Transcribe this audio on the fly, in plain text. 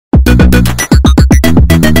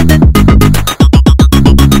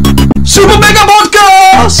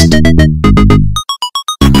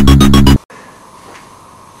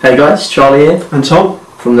Hey guys, Charlie here. And Tom.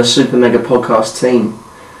 From the Super Mega Podcast team.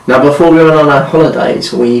 Now before we went on our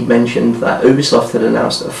holidays, we mentioned that Ubisoft had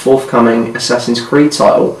announced a forthcoming Assassin's Creed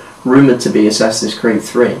title, rumoured to be Assassin's Creed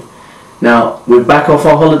 3. Now, we're back off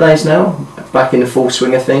our holidays now, back in the full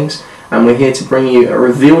swing of things, and we're here to bring you a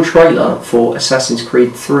reveal trailer for Assassin's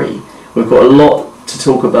Creed 3. We've got a lot to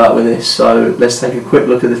talk about with this, so let's take a quick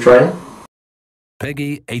look at the trailer.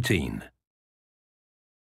 Peggy 18.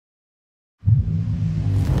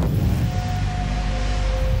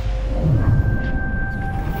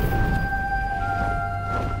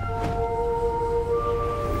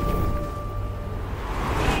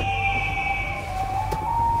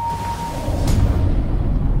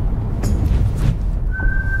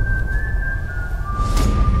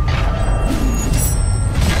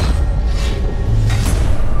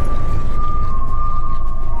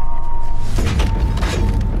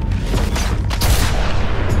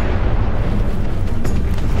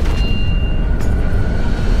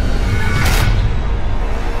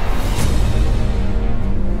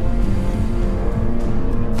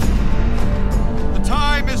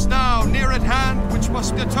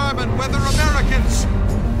 Must determine whether Americans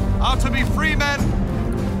are to be free men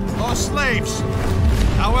or slaves.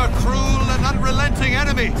 Our cruel and unrelenting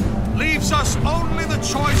enemy leaves us only the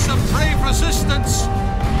choice of brave resistance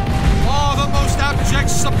or the most abject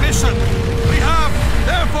submission. We have,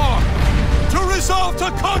 therefore, to resolve to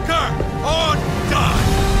conquer or die.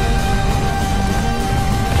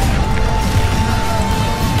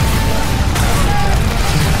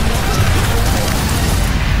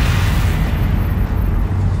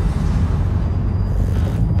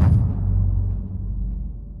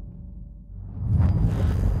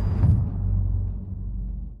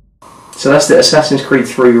 So that's the Assassin's Creed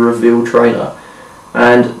 3 reveal trailer,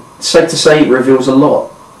 and safe to say it reveals a lot.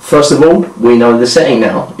 First of all, we know the setting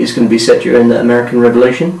now is going to be set during the American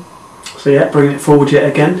Revolution. So yeah, bringing it forward yet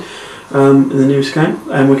again in the newest game,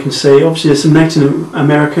 and we can see obviously there's some Native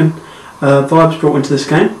American vibes brought into this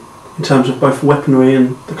game in terms of both weaponry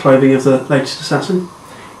and the clothing of the latest assassin.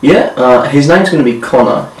 Yeah, his name's going to be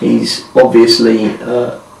Connor. He's obviously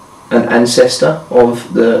an ancestor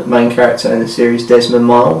of the main character in the series, Desmond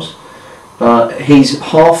Miles. He's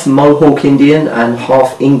half Mohawk Indian and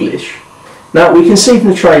half English. Now we can see from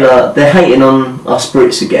the trailer they're hating on us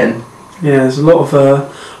Brits again. Yeah, there's a lot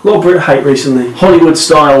of Brit hate recently. Hollywood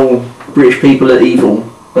style British people are evil.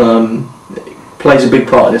 Plays a big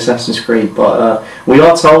part in Assassin's Creed, but we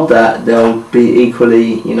are told that there'll be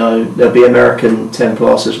equally, there'll be American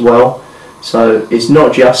Templars as well. So it's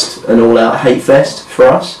not just an all-out hate fest for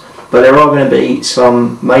us. But there are going to be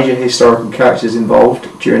some major historical characters involved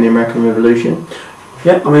during the American Revolution.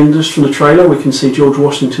 Yeah, I mean, just from the trailer we can see George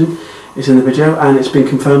Washington is in the video, and it's been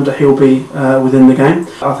confirmed that he'll be within the game.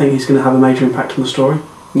 I think he's going to have a major impact on the story.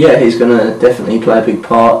 Yeah, he's going to definitely play a big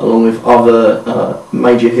part, along with other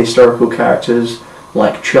major historical characters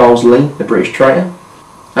like Charles Lee, the British traitor,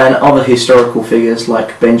 and other historical figures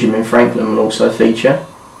like Benjamin Franklin will also feature.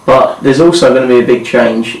 But there's also going to be a big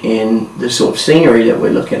change in the sort of scenery that we're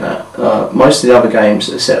looking at. Most of the other games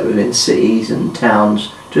are set within cities and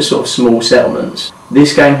towns, just sort of small settlements.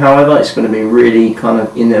 This game, however, is going to be really kind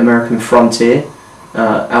of in the American frontier,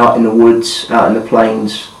 out in the woods, out in the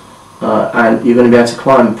plains, and you're going to be able to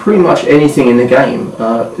climb pretty much anything in the game,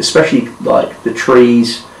 especially like the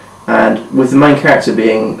trees, and with the main character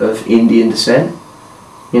being of Indian descent,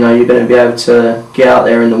 you're going to be able to get out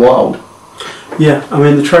there in the wild. Yeah, I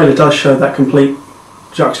mean the trailer does show that complete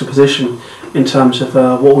juxtaposition in terms of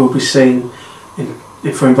what we'll be seeing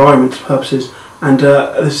for environment purposes, and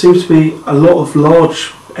there seems to be a lot of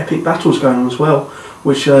large epic battles going on as well,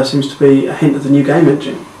 which seems to be a hint of the new game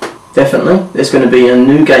engine. Definitely, there's going to be a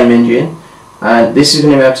new game engine, and this is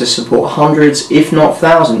going to be able to support hundreds, if not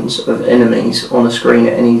thousands, of enemies on the screen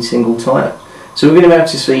at any single time. So we're going to be able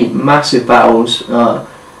to see massive battles.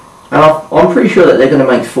 And I'm pretty sure that they're going to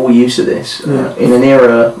make full use of this in an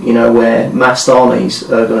era, where massed armies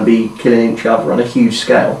are going to be killing each other on a huge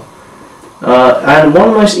scale. And one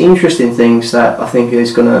of the most interesting things that I think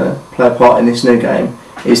is going to play a part in this new game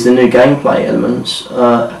is the new gameplay elements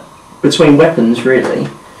between weapons, really.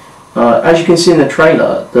 As you can see in the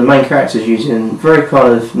trailer, the main character is using very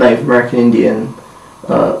kind of Native American Indian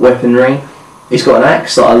weaponry. He's got an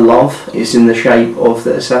axe that I love. It's in the shape of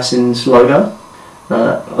the Assassin's logo.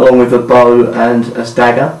 Along with a bow and a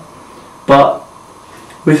dagger. But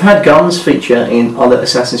we've had guns feature in other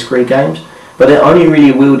Assassin's Creed games, but they're only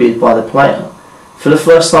really wielded by the player. For the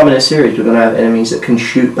first time in a series, we're going to have enemies that can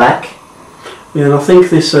shoot back. Yeah, and I think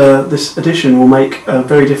this edition will make a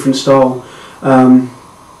very different style.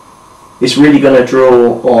 It's really going to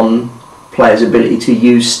draw on players' ability to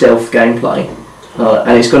use stealth gameplay,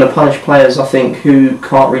 and it's going to punish players, I think, who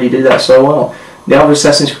can't really do that so well. The other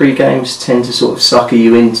Assassin's Creed games tend to sort of sucker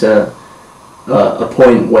you into a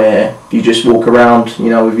point where you just walk around, you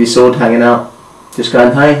know, with your sword hanging out, just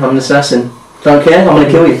going, "Hey, I'm an assassin. Don't care. I'm going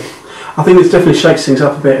to kill you." I think this definitely shakes things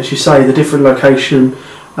up a bit, as you say. The different location,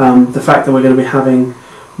 the fact that we're going to be having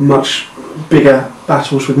much bigger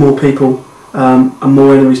battles with more people and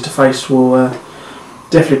more enemies to face will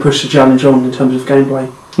definitely push the challenge on in terms of gameplay.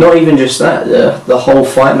 Not even just that, the whole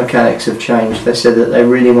fight mechanics have changed. They said that they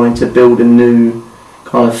really wanted to build a new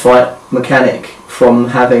kind of fight mechanic from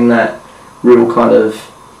having that real kind of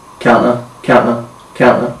counter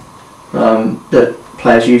that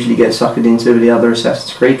players usually get suckered into with the other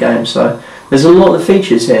Assassin's Creed games. So there's a lot of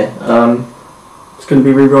features here. It's going to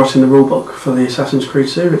be rewriting the rulebook for the Assassin's Creed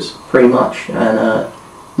series. Pretty much, and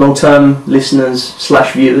long-term listeners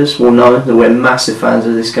 / viewers will know that we're massive fans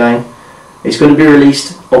of this game. It's going to be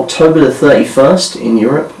released October the 31st in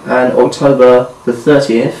Europe and October the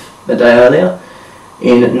 30th, a day earlier,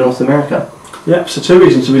 in North America. Yep, so 2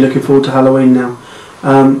 reasons to be looking forward to Halloween now.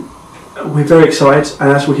 We're very excited,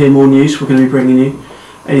 and as we hear more news, we're going to be bringing you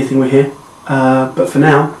anything we hear. But for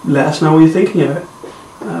now, let us know what you're thinking of it.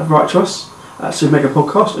 Write to us at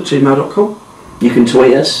supermegapodcast@gmail.com. You can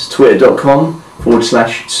tweet us,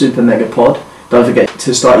 twitter.com/supermegapod. Don't forget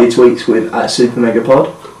to start your tweets with @supermegapod.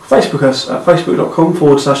 Facebook us at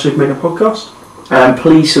facebook.com/supermegapodcast. And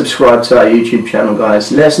please subscribe to our YouTube channel,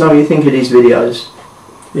 guys. Let us know what you think of these videos.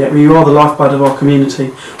 Yeah, you are the lifeblood of our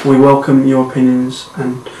community. We welcome your opinions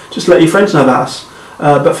and just let your friends know about us.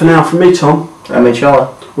 But for now, from me, Tom, And me, Charlie.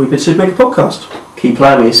 we've been Super Mega Podcast. Keep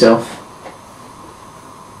playing with yourself.